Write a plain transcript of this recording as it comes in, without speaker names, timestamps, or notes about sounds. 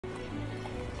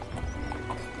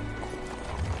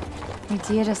My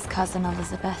dearest cousin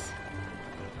Elizabeth,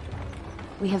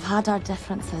 we have had our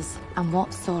differences, and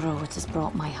what sorrow it has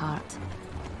brought my heart.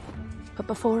 But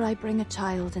before I bring a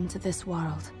child into this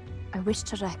world, I wish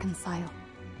to reconcile.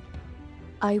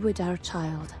 I would our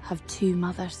child have two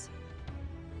mothers.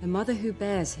 The mother who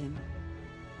bears him,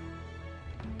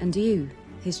 and you,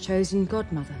 his chosen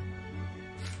godmother.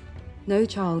 No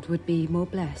child would be more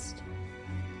blessed.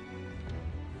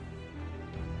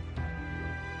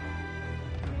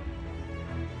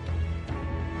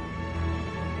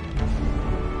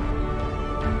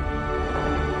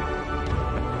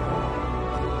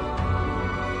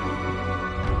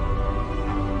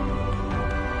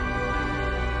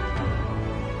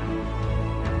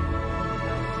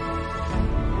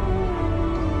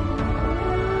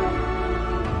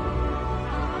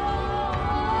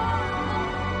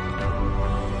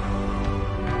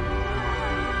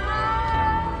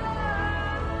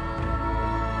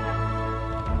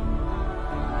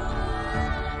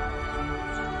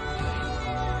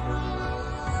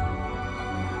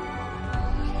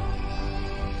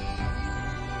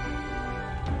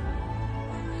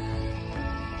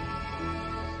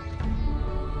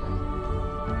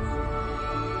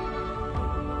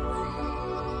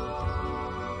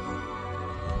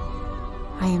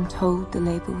 I am told the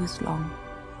labour was long,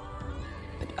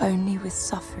 but only with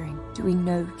suffering do we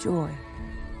know joy.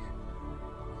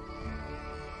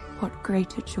 What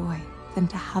greater joy than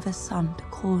to have a son to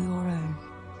call your own?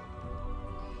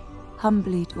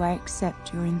 Humbly do I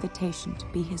accept your invitation to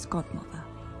be his godmother,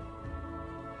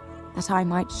 that I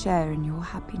might share in your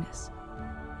happiness.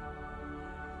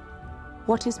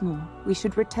 What is more, we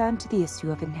should return to the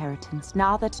issue of inheritance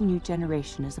now that a new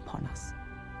generation is upon us.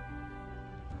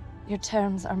 Your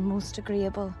terms are most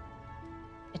agreeable.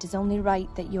 It is only right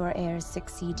that your heirs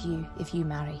succeed you if you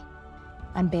marry,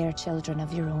 and bear children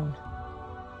of your own.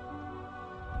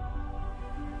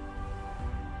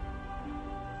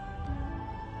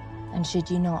 And should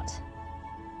you not,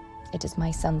 it is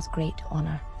my son's great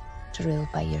honour to rule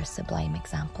by your sublime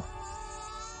example.